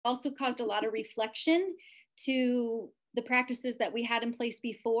also caused a lot of reflection to the practices that we had in place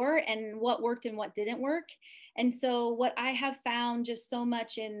before and what worked and what didn't work. And so what I have found just so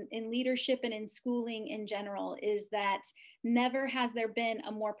much in leadership and in schooling in general is that never has there been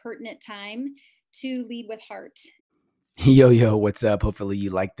a more pertinent time to lead with heart. Yo, what's up? Hopefully you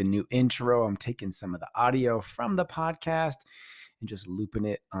like the new intro. I'm taking some of the audio from the podcast and just looping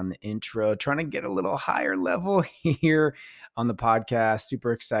it on the intro, trying to get a little higher level here on the podcast.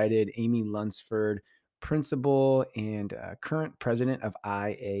 Super excited. Aimee Lunsford, principal and current president of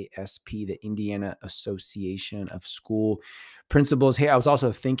IASP, the Indiana Association of School Principals. Hey, I was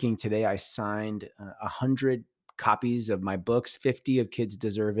also thinking today I signed 100 copies of my books. 50 of Kids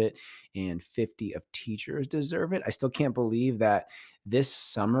Deserve It and 50 of Teachers Deserve It. I still can't believe that this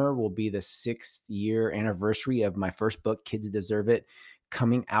summer will be the 6th year anniversary of my first book, Kids Deserve It,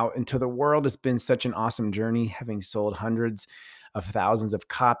 coming out into the world. It's been such an awesome journey, having sold hundreds of thousands of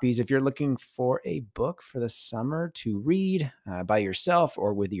copies. If you're looking for a book for the summer to read by yourself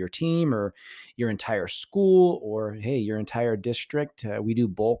or with your team or your entire school or, hey, your entire district, we do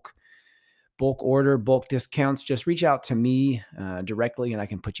bulk order, bulk discounts. Just reach out to me directly and I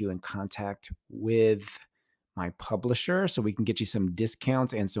can put you in contact with my publisher so we can get you some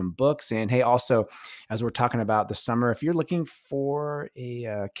discounts and some books. And hey, also, as we're talking about the summer, if you're looking for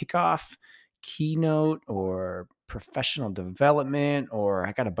a kickoff, keynote, or professional development, or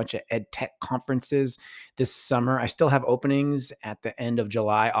I got a bunch of ed tech conferences this summer, I still have openings at the end of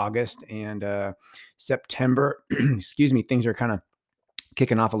July, August, and September. Excuse me, things are kind of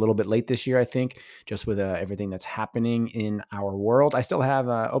kicking off a little bit late this year, I think, just with everything that's happening in our world. I still have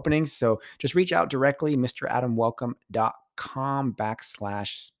openings, so just reach out directly,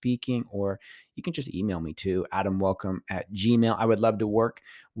 mradamwelcome.com/speaking, or you can just email me to adamwelcome@gmail. I would love to work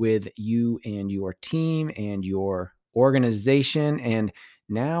with you and your team and your organization. And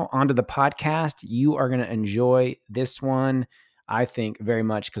now onto the podcast. You are going to enjoy this one, I think, very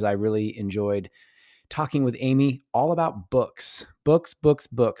much because I really enjoyed talking with Aimee all about books.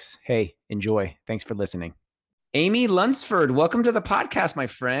 Hey, enjoy. Thanks for listening. Aimee Lunsford, welcome to the podcast, my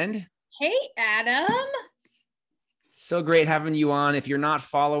friend. Hey, Adam. So great having you on. If you're not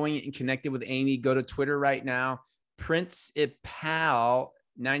following and connected with Aimee, go to Twitter right now, Principal99.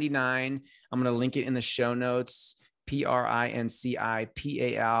 I'm going to link it in the show notes. Principal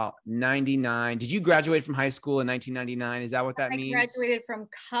 99. Did you graduate from high school in 1999? Is that what that means? I graduated from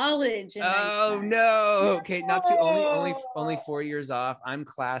college. Oh no. Okay. Not too only 4 years off. I'm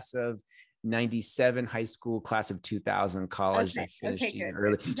class of 97, high school, class of 2000, college. Okay. I finished even Good.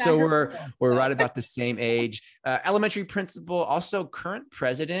 early. So we're right about the same age. Elementary principal, also current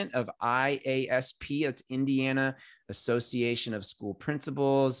president of IASP. That's Indiana Association of School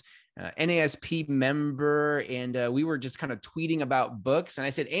Principals. NASP member, and we were just kind of tweeting about books. And I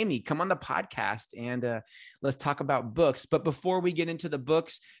said, Aimee, come on the podcast and let's talk about books. But before we get into the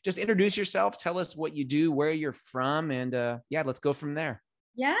books, just introduce yourself. Tell us what you do, where you're from, and let's go from there.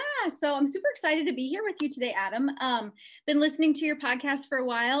 Yeah, so I'm super excited to be here with you today, Adam. Been listening to your podcast for a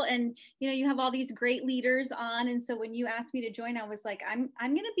while, and you have all these great leaders on. And so when you asked me to join, I was like, I'm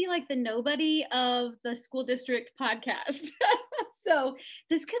gonna be like the nobody of the school district podcast. So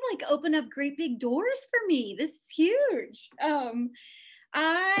this could like open up great big doors for me. This is huge.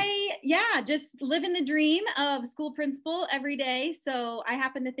 I just living the dream of school principal every day. So I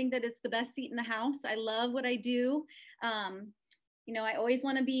happen to think that it's the best seat in the house. I love what I do. I always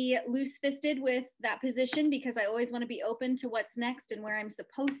want to be loose-fisted with that position because I always want to be open to what's next and where I'm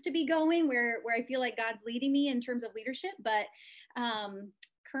supposed to be going, where I feel like God's leading me in terms of leadership. But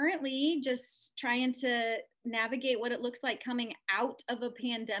currently just trying to navigate what it looks like coming out of a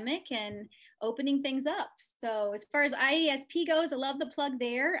pandemic and opening things up. So as far as IASP goes, I love the plug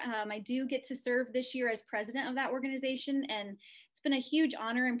there. I do get to serve this year as president of that organization, and it's been a huge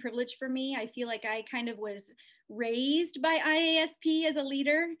honor and privilege for me. I feel like I kind of was raised by IASP as a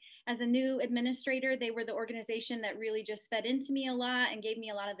leader, as a new administrator. They were the organization that really just fed into me a lot and gave me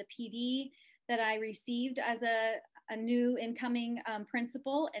a lot of the PD that I received as a new incoming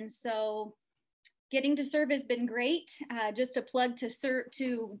principal. And so getting to serve has been great. Just a plug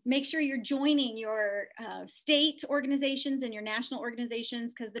to make sure you're joining your state organizations and your national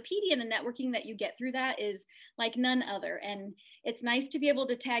organizations, because the PD and the networking that you get through that is like none other. And it's nice to be able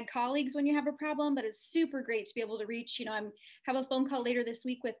to tag colleagues when you have a problem, but it's super great to be able to reach, I have a phone call later this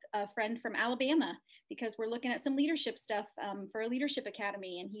week with a friend from Alabama because we're looking at some leadership stuff for a leadership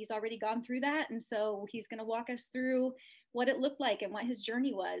academy, and he's already gone through that. And so he's going to walk us through what it looked like and what his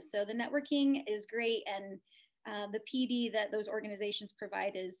journey was. So the networking is great, and the PD that those organizations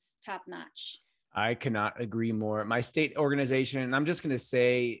provide is top notch. I cannot agree more. My state organization, and I'm just going to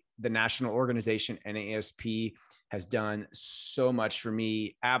say the national organization, NASP, has done so much for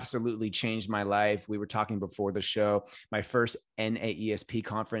me, absolutely changed my life. We were talking before the show, my first NAESP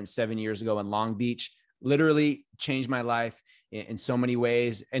conference 7 years ago in Long Beach literally changed my life in so many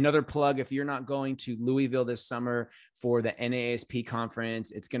ways. Another plug, if you're not going to Louisville this summer for the NASP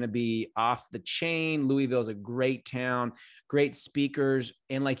conference, it's going to be off the chain. Louisville is a great town, great speakers.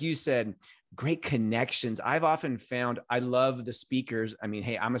 And like you said, great connections. I've often found I love the speakers. I mean,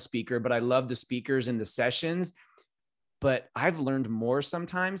 hey, I'm a speaker, but I love the speakers in the sessions. But I've learned more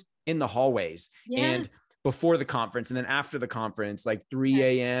sometimes in the hallways and before the conference and then after the conference, like 3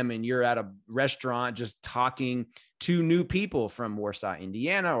 a.m. and you're at a restaurant just talking to new people from Warsaw,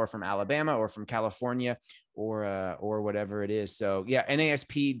 Indiana, or from Alabama, or from California, or whatever it is. So yeah,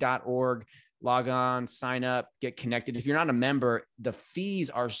 nasp.org. Log on, sign up, get connected. If you're not a member, the fees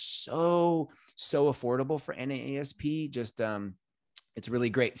are so affordable for NAASP. Just it's really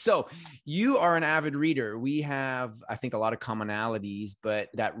great. So you are an avid reader. We have, I think, a lot of commonalities, but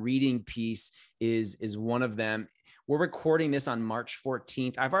that reading piece is one of them. We're recording this on March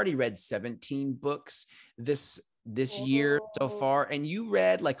 14th. I've already read 17 books this year so far, and you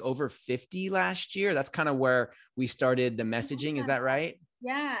read like over 50 last year. That's kind of where we started the messaging. Is that right?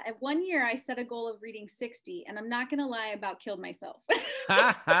 Yeah. At 1 year, I set a goal of reading 60, and I'm not going to lie, about killed myself.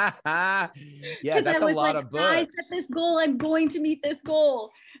 Yeah, that's a lot of books. I set this goal. I'm going to meet this goal.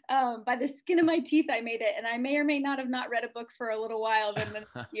 By the skin of my teeth, I made it. And I may or may not have not read a book for a little while then the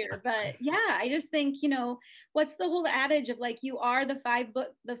next year. But yeah, I just think, what's the whole adage of like, you are the five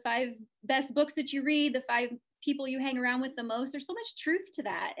best books that you read, the 5 people you hang around with the most. There's so much truth to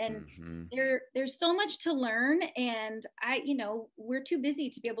that. And there's so much to learn. And we're too busy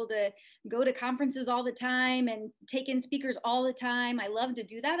to be able to go to conferences all the time and take in speakers all the time. I love to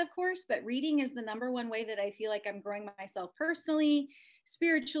do that, of course, but reading is the number one way that I feel like I'm growing myself personally,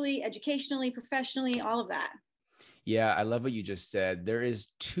 spiritually, educationally, professionally, all of that. Yeah, I love what you just said. There is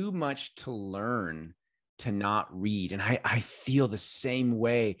too much to learn to not read. And I feel the same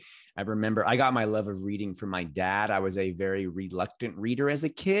way. I remember I got my love of reading from my dad. I was a very reluctant reader as a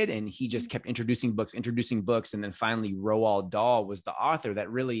kid, and he just kept introducing books. And then finally Roald Dahl was the author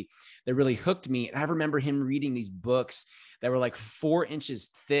that really hooked me. And I remember him reading these books that were like 4 inches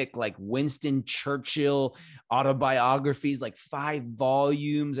thick, like Winston Churchill autobiographies, like 5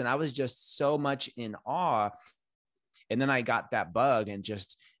 volumes. And I was just so much in awe. And then I got that bug and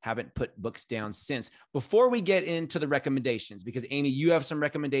just haven't put books down since. Before we get into the recommendations, because Aimee, you have some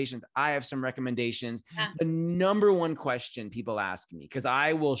recommendations, I have some recommendations. The number one question people ask me, because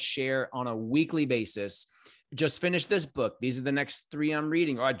I will share on a weekly basis, just finished this book. These are the next 3 I'm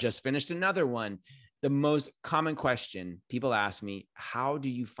reading, or I just finished another one. The most common question people ask me, how do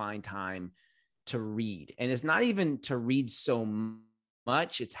you find time to read? And it's not even to read so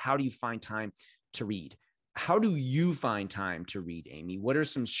much. It's how do you find time to read? How do you find time to read, Aimee? What are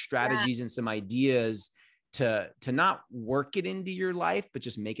some strategies and some ideas to not work it into your life, but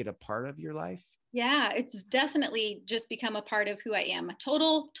just make it a part of your life? Yeah, it's definitely just become a part of who I am. A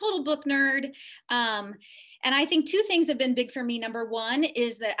total book nerd. And I think 2 things have been big for me. Number one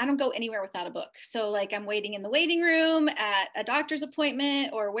is that I don't go anywhere without a book. So like I'm waiting in the waiting room at a doctor's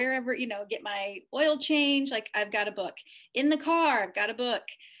appointment or wherever, get my oil change. Like I've got a book. In the car, I've got a book.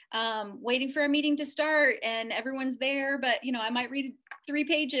 Waiting for a meeting to start and everyone's there, but I might read 3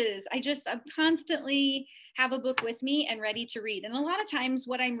 pages. I'm constantly have a book with me and ready to read. And a lot of times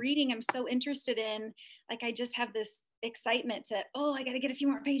what I'm reading, I'm so interested in, like, I just have this excitement to, I got to get a few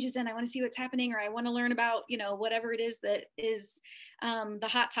more pages in. I want to see what's happening, or I want to learn about, whatever it is that is the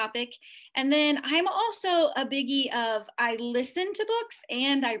hot topic. And then I'm also a biggie of, I listen to books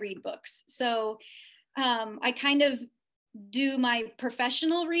and I read books. So I kind of do my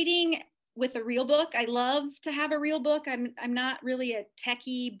professional reading with a real book. I love to have a real book. I'm not really a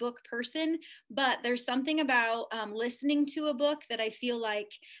techie book person, but there's something about listening to a book that I feel like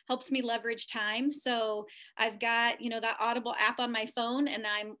helps me leverage time. So I've got, that Audible app on my phone, and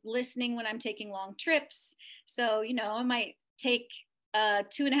I'm listening when I'm taking long trips. So, I might take a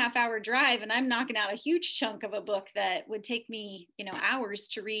 2.5 hour drive and I'm knocking out a huge chunk of a book that would take me, hours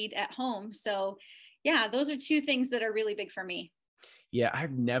to read at home. So yeah, those are 2 things that are really big for me. Yeah,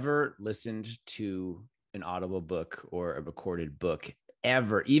 I've never listened to an Audible book or a recorded book.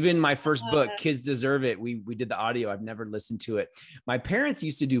 ever. Even my first book, Kids Deserve It, we did the audio. I've never listened to it. My parents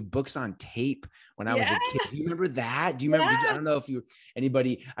used to do books on tape when I was a kid. Do you remember that? Do you remember? I don't know if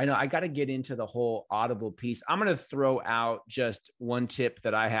anybody, I know I got to get into the whole Audible piece. I'm going to throw out just one tip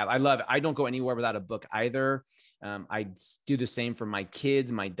that I have. I love it. I don't go anywhere without a book either. I do the same for my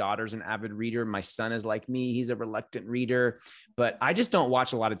kids. My daughter's an avid reader. My son is like me. He's a reluctant reader, but I just don't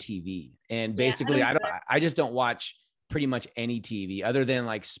watch a lot of TV. And basically I just don't watch pretty much any TV other than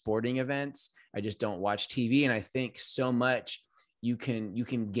like sporting events. I just don't watch TV. And I think so much you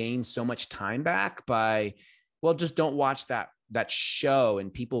can gain so much time back by, well, just don't watch that show,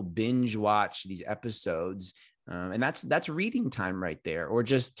 and people binge watch these episodes. And that's reading time right there, or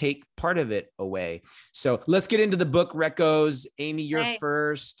just take part of it away. So let's get into the book recos. Aimee, you're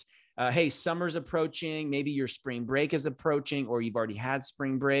first. Hey, summer's approaching. Maybe your spring break is approaching, or you've already had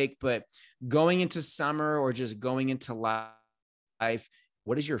spring break, but going into summer or just going into life,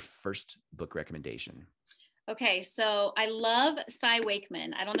 what is your first book recommendation? Okay, so I love Cy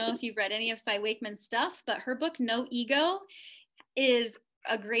Wakeman. I don't know if you've read any of Cy Wakeman's stuff, but her book, No Ego, is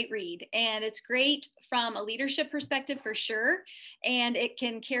a great read, and it's great from a leadership perspective for sure, and it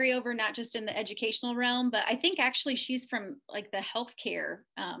can carry over not just in the educational realm, but I think actually she's from like the healthcare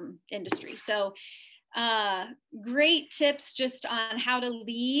industry. So great tips just on how to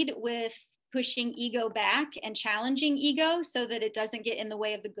lead with pushing ego back and challenging ego so that it doesn't get in the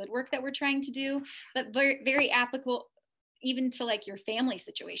way of the good work that we're trying to do, but very, very applicable even to like your family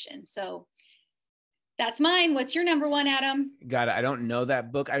situation. So that's mine. What's your number one, Adam? Got it. I don't know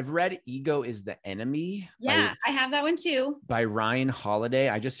that book. I've read Ego is the Enemy. Yeah, I have that one too. By Ryan Holiday.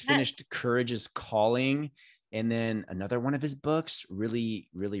 I just finished Courage is Calling. And then another one of his books, really,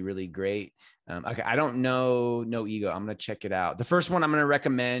 really, really great. Okay, I don't know No Ego. I'm going to check it out. The first one I'm going to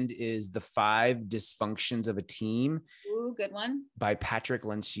recommend is The 5 Dysfunctions of a Team. Ooh, good one. By Patrick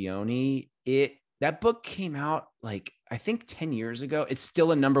Lencioni. That book came out like, I think 10 years ago. It's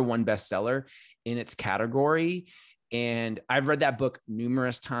still a #1 bestseller in its category. And I've read that book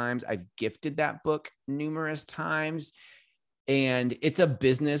numerous times. I've gifted that book numerous times. And it's a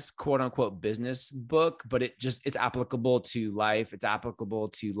business, quote unquote, business book, but it's applicable to life. It's applicable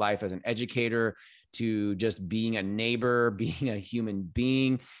to life as an educator, to just being a neighbor, being a human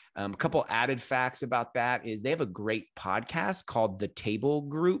being. A couple added facts about that is they have a great podcast called The Table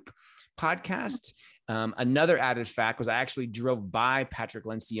Group Podcast. Another added fact was I actually drove by Patrick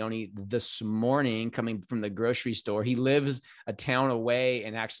Lencioni this morning coming from the grocery store. He lives a town away,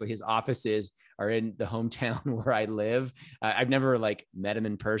 and actually his offices are in the hometown where I live. I've never like met him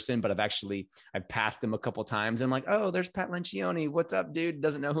in person, but I've passed him a couple times. And I'm like, oh, there's Pat Lencioni. What's up, dude?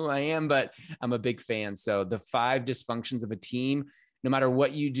 Doesn't know who I am, but I'm a big fan. So The 5 Dysfunctions of a Team, no matter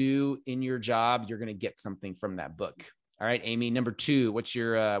what you do in your job, you're going to get something from that book. All right, Aimee, number 2, what's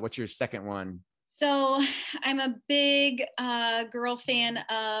your second one? So I'm a big girl fan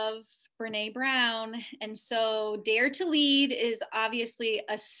of Brene Brown. And so Dare to Lead is obviously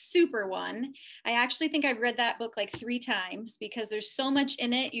a super one. I actually think I've read that book like 3 times because there's so much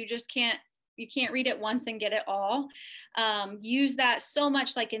in it. You can't read it once and get it all. Use that so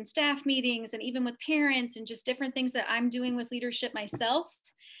much like in staff meetings and even with parents and just different things that I'm doing with leadership myself.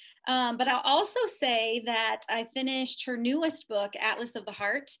 But I'll also say that I finished her newest book, Atlas of the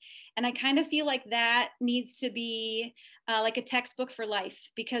Heart. And I kind of feel like that needs to be like a textbook for life,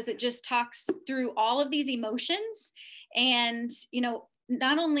 because it just talks through all of these emotions and,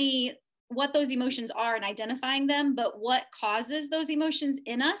 not only what those emotions are and identifying them, but what causes those emotions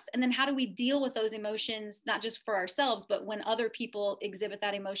in us. And then how do we deal with those emotions, not just for ourselves, but when other people exhibit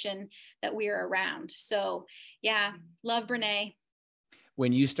that emotion that we are around. So yeah, love Brene.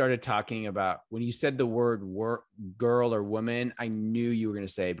 When you started talking about, when you said the word girl or woman, I knew you were going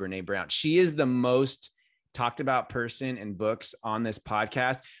to say Brene Brown. She is the most talked about person in books on this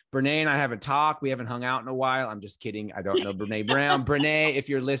podcast. Brene and I haven't talked. We haven't hung out in a while. I'm just kidding. I don't know Brene Brown. Brene, if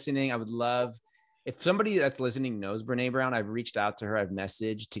you're listening, I would love, if somebody that's listening knows Brene Brown, I've reached out to her. I've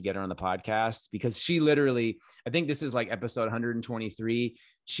messaged to get her on the podcast because she literally, I think this is like episode 123.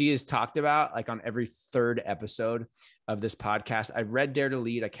 She is talked about like on every 3rd episode of this podcast. I've read Dare to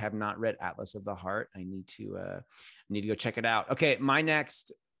Lead. I have not read Atlas of the Heart. I need to go check it out. Okay. My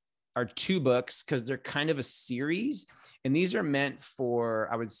next are 2 books because they're kind of a series, and these are meant for,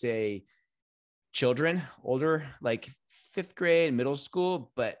 I would say, children, older, like 5th grade, middle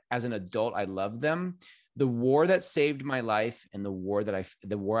school, but as an adult, I love them. The War That Saved My Life and The War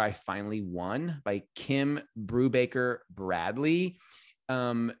I Finally Won by Kim Brubaker Bradley.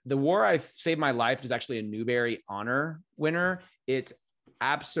 The War I Saved My Life is actually a Newbery Honor winner. It's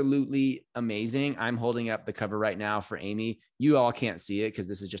absolutely amazing. I'm holding up the cover right now for Aimee. You all can't see it because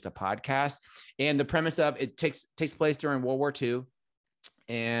this is just a podcast. And the premise of it takes place during World War II.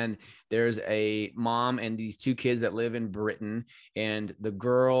 And there's a mom and these two kids that live in Britain. And the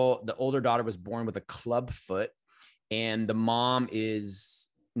older daughter was born with a club foot. And the mom is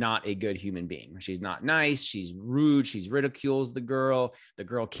not a good human being. She's not nice. She's rude. She's ridicules the girl. The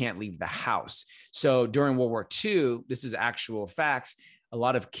girl can't leave the house. So during World War II, this is actual facts. A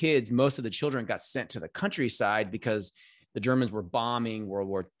lot of kids, most of the children got sent to the countryside because the Germans were bombing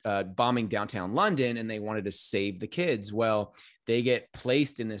downtown London, and they wanted to save the kids. Well, they get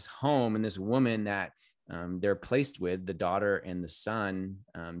placed in this home, and this woman that they're placed with, the daughter and the son,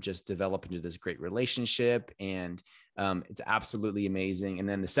 just develop into this great relationship. And it's absolutely amazing. And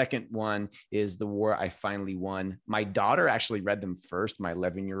then the second one is The War I Finally Won. My daughter actually read them first, my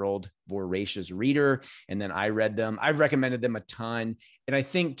 11-year-old voracious reader. And then I read them. I've recommended them a ton. And I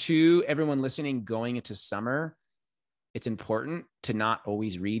think too, everyone listening going into summer, it's important to not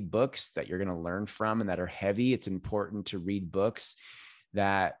always read books that you're going to learn from and that are heavy. It's important to read books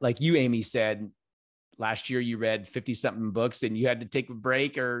that, like you, Aimee, said, last year you read 50 something books and you had to take a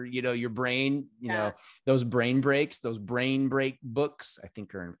break, or, your brain, those brain breaks, those brain break books, I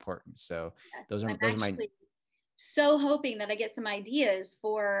think are important. So yes, those are my. So hoping that I get some ideas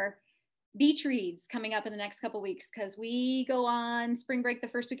for beach reads coming up in the next couple of weeks, because we go on spring break the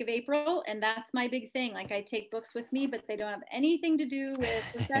first week of April, and that's my big thing. Like, I take books with me, but they don't have anything to do with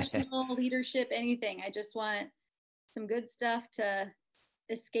professional leadership, anything. I just want some good stuff to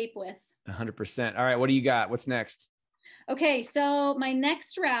escape with. 100%. All right, what do you got? What's next? Okay, so my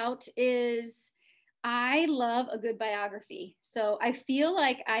next route is, I love a good biography. So I feel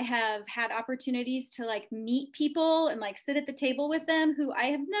like I have had opportunities to like meet people and like sit at the table with them who I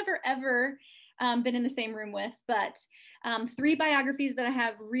have never, ever been in the same room with. But 3 biographies that I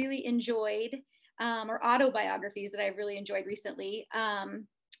have really enjoyed, or autobiographies that I've really enjoyed recently.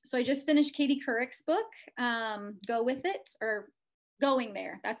 So I just finished Katie Couric's book, Go With It, or Going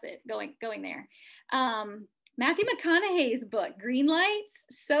There. That's it. Going There. Matthew McConaughey's book, Green Lights,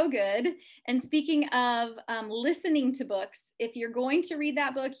 so good. And speaking of listening to books, if you're going to read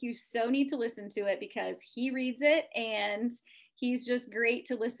that book, you so need to listen to it, because he reads it and he's just great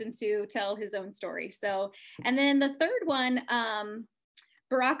to listen to tell his own story. So, and then the third one,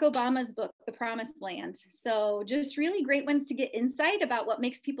 Barack Obama's book, The Promised Land. So just really great ones to get insight about what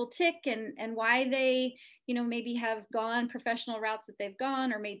makes people tick, and why they, maybe have gone professional routes that they've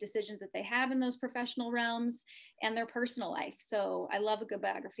gone, or made decisions that they have in those professional realms, and their personal life. So I love a good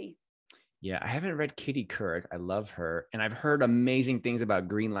biography. Yeah, I haven't read Katie Couric. I love her. And I've heard amazing things about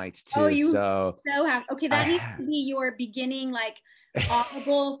Green Lights too. Oh, you so have. Okay, that needs to be your beginning, like,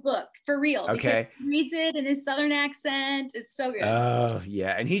 audible book for real. Okay. He reads it in his Southern accent. It's so good. Oh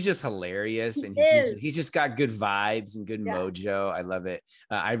yeah. And he's just hilarious. And he's just got good vibes and good mojo. I love it.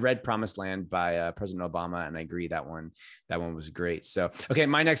 I've read Promised Land by President Obama, and I agree that one was great. So, okay.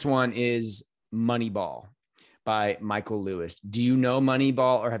 My next one is Moneyball by Michael Lewis. Do you know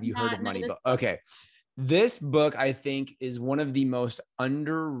Moneyball, or have you heard of Moneyball? Okay. This book, I think, is one of the most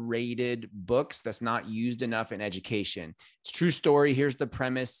underrated books that's not used enough in education. It's a true story. Here's the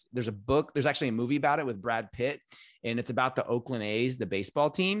premise. There's actually a movie about it with Brad Pitt, and it's about the Oakland A's, the baseball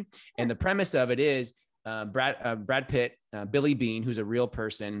team. And the premise of it is Brad Pitt, Billy Beane, who's a real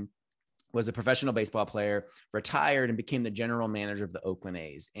person, was a professional baseball player, retired, and became the general manager of the Oakland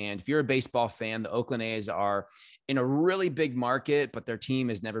A's. And if you're a baseball fan, the Oakland A's are in a really big market, but their team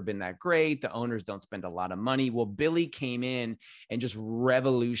has never been that great. The owners don't spend a lot of money. Well, Billy came in and just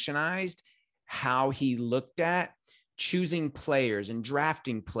revolutionized how he looked at choosing players and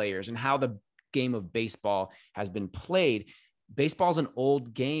drafting players, and how the game of baseball has been played. Baseball is an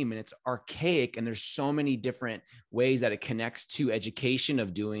old game, and it's archaic, and there's so many different ways that it connects to education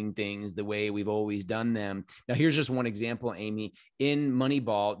of doing things the way we've always done them. Now, here's just one example, Aimee. In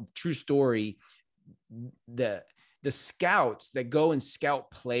Moneyball, true story, the scouts that go and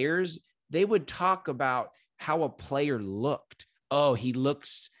scout players, they would talk about how a player looked. Oh, he's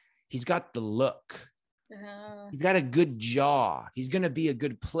got the look. He's got a good jaw. He's going to be a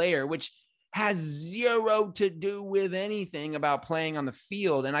good player, which has zero to do with anything about playing on the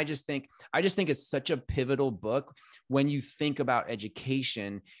field. And I just think it's such a pivotal book when you think about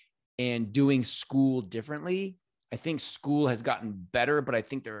education and doing school differently. I think school has gotten better, but I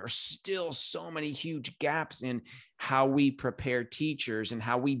think there are still so many huge gaps in how we prepare teachers and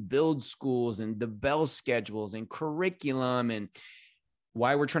how we build schools and the bell schedules and curriculum, and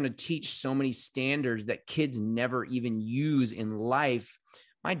why we're trying to teach so many standards that kids never even use in life.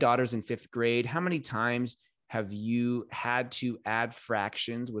 My daughter's in 5th grade. How many times have you had to add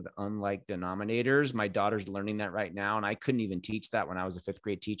fractions with unlike denominators? My daughter's learning that right now, and I couldn't even teach that when I was a fifth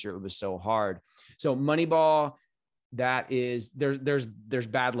grade teacher. It was so hard. So Moneyball, that is, there's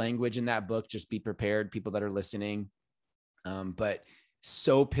bad language in that book. Just be prepared, people that are listening. But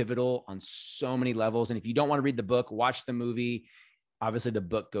so pivotal on so many levels. And if you don't want to read the book, watch the movie. Obviously the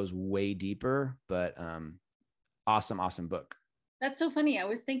book goes way deeper, but awesome book. That's so funny. I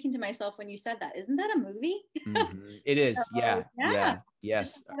was thinking to myself when you said that, isn't that a movie? Mm-hmm. It is. So, yeah.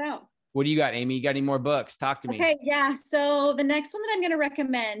 Yes. Check that out. What do you got, Aimee? You got any more books? Talk to me. Okay, yeah. So the next one that I'm going to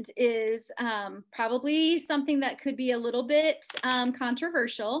recommend is probably something that could be a little bit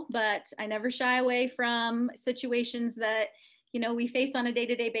controversial, but I never shy away from situations that we face on a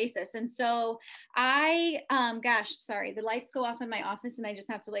day-to-day basis. And so gosh, sorry, the lights go off in my office and I just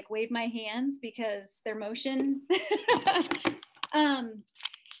have to like wave my hands because they're motion. So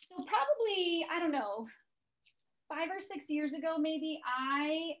probably, I don't know, 5 or 6 years ago, maybe,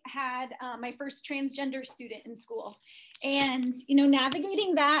 I had my first transgender student in school. And,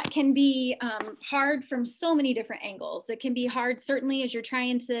 navigating that can be hard from so many different angles. It can be hard, certainly, as you're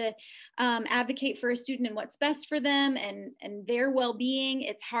trying to advocate for a student and what's best for them and their well-being.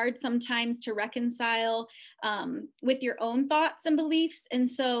 It's hard sometimes to reconcile with your own thoughts and beliefs. And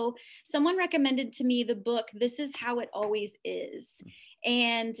so someone recommended to me the book, This Is How It Always Is.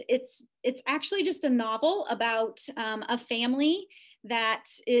 And it's actually just a novel about a family that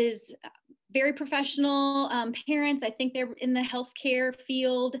is very professional parents. I think they're in the healthcare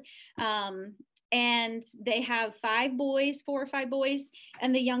field. And they have 4 or 5 boys.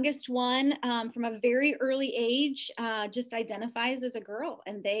 And the youngest one from a very early age just identifies as a girl.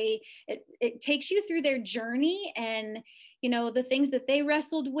 And it takes you through their journey and the things that they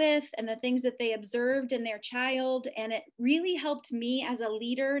wrestled with and the things that they observed in their child. And it really helped me as a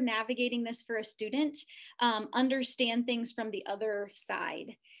leader navigating this for a student understand things from the other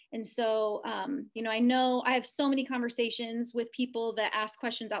side. And so, I know I have so many conversations with people that ask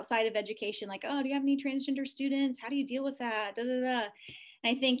questions outside of education, like, oh, do you have any transgender students? How do you deal with that? Da, da, da.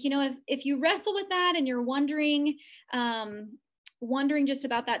 And I think, if you wrestle with that and you're wondering just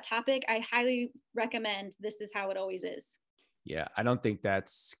about that topic, I highly recommend This Is How It Always Is. Yeah, I don't think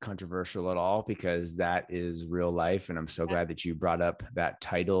that's controversial at all because that is real life. And I'm so glad that you brought up that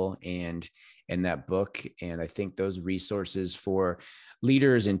title and that book. And I think those resources for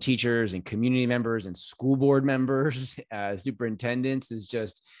leaders and teachers and community members and school board members, superintendents is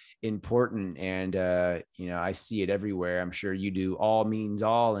just important. And, I see it everywhere. I'm sure you do. All means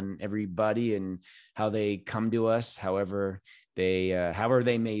all and everybody and how they come to us, however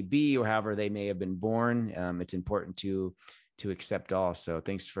they may be or however they may have been born. It's important to accept all. So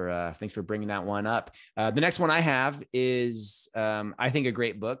thanks for bringing that one up. The next one I have is, I think, a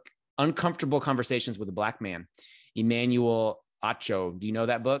great book, Uncomfortable Conversations with a Black Man, Emmanuel Acho. Do you know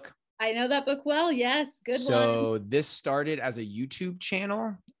that book? I know that book well. Yes. Good one. So this started as a YouTube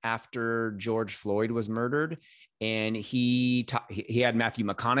channel after George Floyd was murdered. And he had Matthew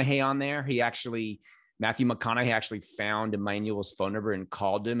McConaughey on there. Matthew McConaughey actually found Emmanuel's phone number and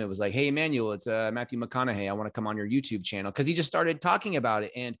called him. It was like, hey, Emmanuel, it's Matthew McConaughey. I want to come on your YouTube channel. Cause he just started talking about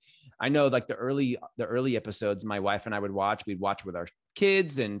it. And I know like the early episodes, my wife and I we'd watch with our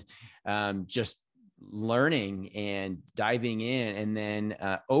kids and just learning and diving in. And then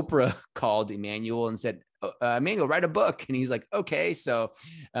Oprah called Emmanuel and said, Emmanuel, write a book. And he's like, okay. So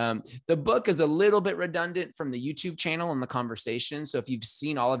the book is a little bit redundant from the YouTube channel and the conversation. So if you've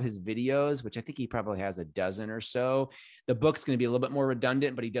seen all of his videos, which I think he probably has a dozen or so, the book's going to be a little bit more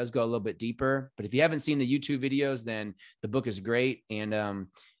redundant, but he does go a little bit deeper. But if you haven't seen the YouTube videos, then the book is great. And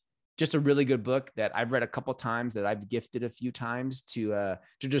just a really good book that I've read a couple times, that I've gifted a few times to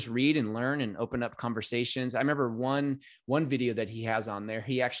just read and learn and open up conversations. I remember one video that he has on there.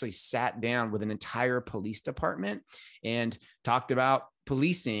 He actually sat down with an entire police department and talked about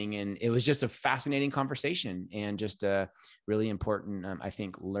policing. And it was just a fascinating conversation and just a really important, I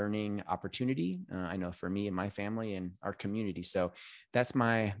think, learning opportunity. I know for me and my family and our community. So that's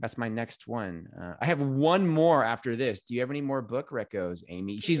my next one. I have one more after this. Do you have any more book recos,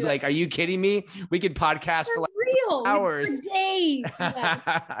 Aimee? She's like, are you kidding me? We could podcast for like real hours. For days. Yes.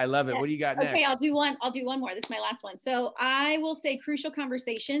 I love it. What do you got next? Okay, I'll do one more. This is my last one. So I will say Crucial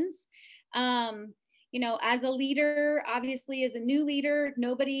Conversations. As a leader, obviously as a new leader,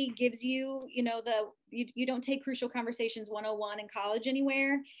 nobody gives you, you don't take Crucial Conversations 101 in college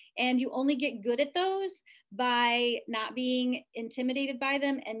anywhere. And you only get good at those by not being intimidated by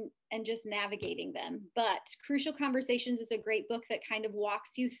them and just navigating them. But Crucial Conversations is a great book that kind of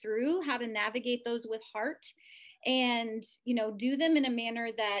walks you through how to navigate those with heart and, do them in a manner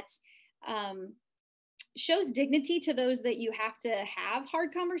that shows dignity to those that you have to have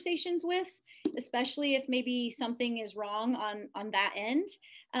hard conversations with, especially if maybe something is wrong on that end,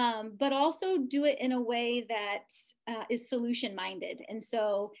 but also do it in a way that is solution minded. And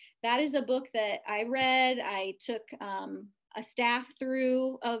so that is a book that I read. I took a staff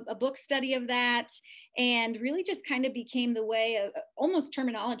through a book study of that, and really just kind of became the way of almost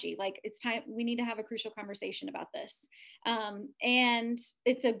terminology, like it's time, we need to have a crucial conversation about this. And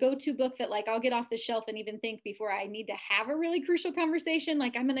it's a go-to book that like I'll get off the shelf and even think before I need to have a really crucial conversation,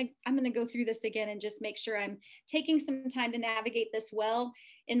 like I'm gonna go through this again and just make sure I'm taking some time to navigate this well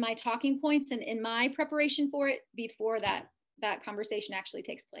in my talking points and in my preparation for it before that conversation actually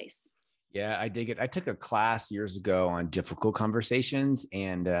takes place. Yeah, I dig it. I took a class years ago on difficult conversations,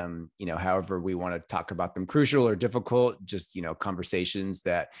 and however we want to talk about them, crucial or difficult, just conversations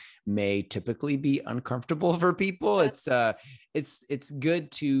that may typically be uncomfortable for people. It's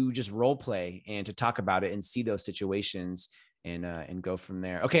good to just role play and to talk about it and see those situations and go from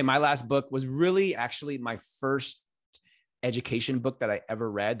there. Okay, my last book was really actually my first education book that I ever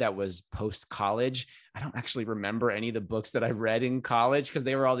read that was post-college. I don't actually remember any of the books that I've read in college because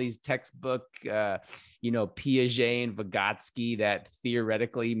they were all these textbook, Piaget and Vygotsky that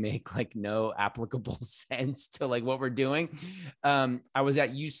theoretically make like no applicable sense to like what we're doing. I was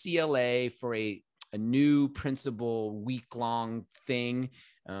at UCLA for a new principal week-long thing.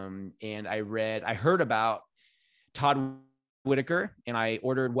 And I heard about Todd Whitaker, and I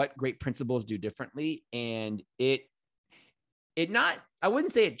ordered What Great Principals Do Differently. And I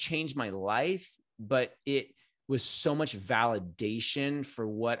wouldn't say it changed my life, but it was so much validation for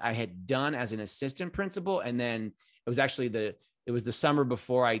what I had done as an assistant principal. And then it was the summer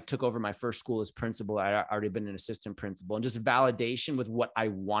before I took over my first school as principal. I already been an assistant principal, and just validation with what I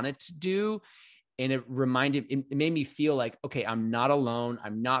wanted to do. And it made me feel like, okay, I'm not alone.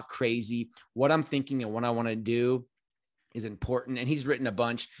 I'm not crazy. What I'm thinking and what I want to do is important. And he's written a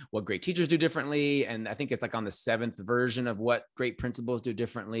bunch, What Great Teachers Do Differently. And I think it's like on the 7th version of What Great Principals Do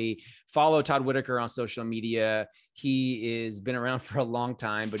Differently. Follow Todd Whitaker on social media. He has been around for a long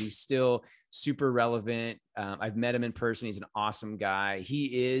time, but he's still super relevant. I've met him in person. He's an awesome guy.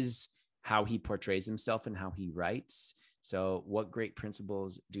 He is how he portrays himself and how he writes. So What Great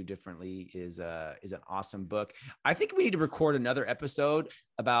Principals Do Differently is an awesome book. I think we need to record another episode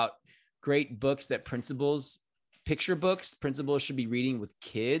about great books that picture books principals should be reading with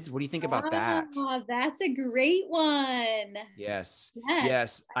kids. What do you think about that? Oh, that's a great one. Yes. Yes.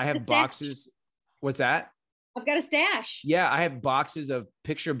 Yes. I have boxes. What's that? I've got a stash. Yeah, I have boxes of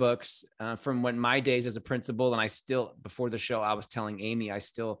picture books from when my days as a principal. And I still, before the show, I was telling Aimee, I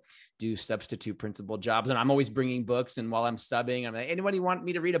still do substitute principal jobs, and I'm always bringing books. And while I'm subbing, I'm like, anybody want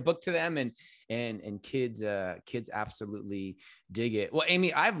me to read a book to them? And kids absolutely dig it. Well,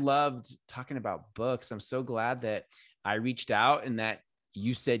 Aimee, I've loved talking about books. I'm so glad that I reached out and that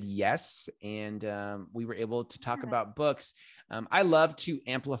you said yes. And we were able to talk about books. I love to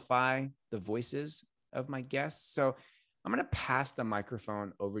amplify the voices of my guests. So I'm going to pass the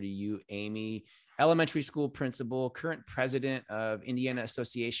microphone over to you, Aimee, elementary school principal, current president of Indiana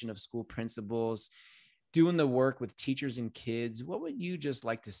Association of School Principals, doing the work with teachers and kids. What would you just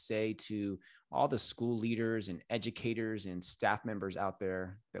like to say to all the school leaders and educators and staff members out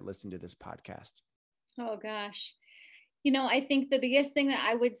there that listen to this podcast? Oh gosh. I think the biggest thing that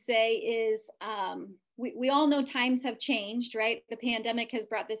I would say is we all know times have changed, right? The pandemic has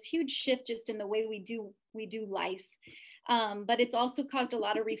brought this huge shift just in the way we do life. But it's also caused a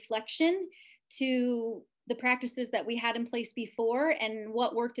lot of reflection to the practices that we had in place before and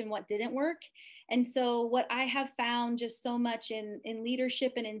what worked and what didn't work. And so what I have found just so much in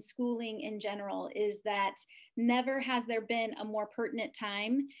leadership and in schooling in general is that never has there been a more pertinent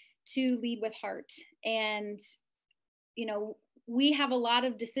time to lead with heart. And we have a lot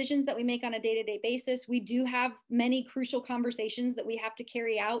of decisions that we make on a day-to-day basis. We do have many crucial conversations that we have to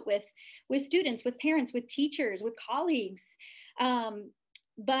carry out with students, with parents, with teachers, with colleagues.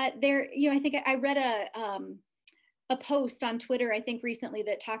 But there, I think I read a post on Twitter, I think recently,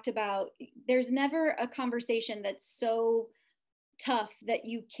 that talked about there's never a conversation that's so tough that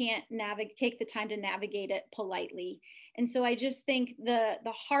you can't take the time to navigate it politely. And so I just think the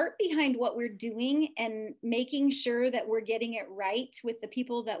heart behind what we're doing and making sure that we're getting it right with the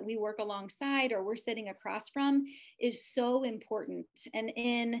people that we work alongside or we're sitting across from is so important. And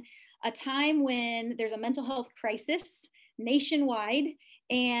in a time when there's a mental health crisis nationwide,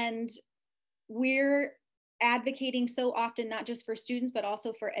 and we're advocating so often, not just for students, but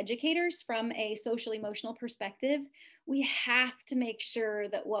also for educators from a social emotional perspective, we have to make sure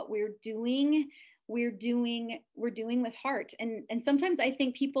that what we're doing with heart. And sometimes I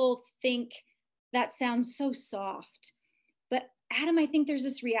think people think that sounds so soft. But Adam, I think there's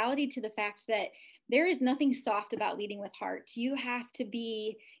this reality to the fact that there is nothing soft about leading with heart. You have to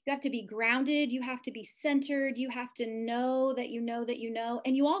be grounded, you have to be centered, you have to know that you know that you know,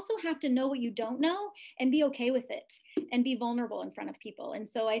 and you also have to know what you don't know and be okay with it and be vulnerable in front of people. And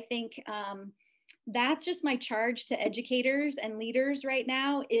so I think that's just my charge to educators and leaders right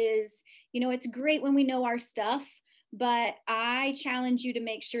now is, it's great when we know our stuff, but I challenge you to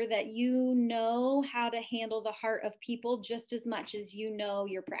make sure that you know how to handle the heart of people just as much as you know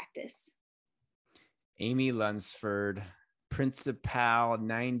your practice. Aimee Lunsford, Principal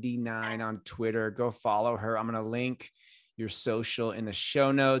 99 on Twitter. Go follow her. I'm going to link your social in the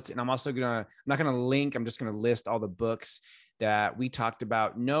show notes. And I'm also I'm not going to link, I'm just going to list all the books that we talked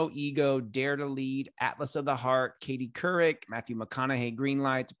about. No Ego, Dare to Lead, Atlas of the Heart, Katie Couric, Matthew McConaughey, Green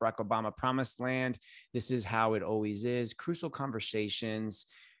Lights, Barack Obama, Promised Land, This Is How It Always Is, Crucial Conversations,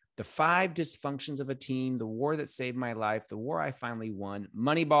 The 5 Dysfunctions of a Team, The War That Saved My Life, The War I Finally Won,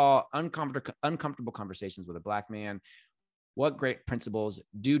 Moneyball, Uncomfortable Conversations with a Black Man, What Great Principles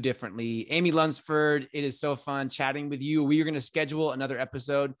Do Differently. Aimee Lunsford, it is so fun chatting with you. We are going to schedule another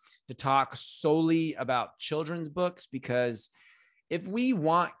episode to talk solely about children's books, because if we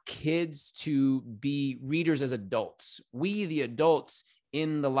want kids to be readers as adults, we, the adults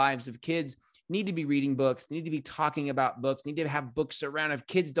in the lives of kids, need to be reading books, need to be talking about books, need to have books around. If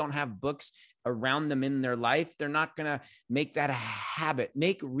kids don't have books around them in their life, they're not going to make that a habit.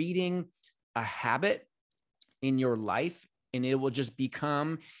 Make reading a habit in your life, and it will just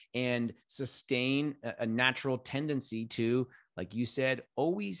become and sustain a natural tendency to, like you said,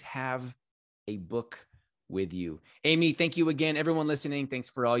 always have a book with you. Aimee, thank you again. Everyone listening, thanks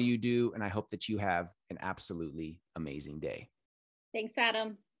for all you do. And I hope that you have an absolutely amazing day. Thanks,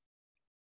 Adam.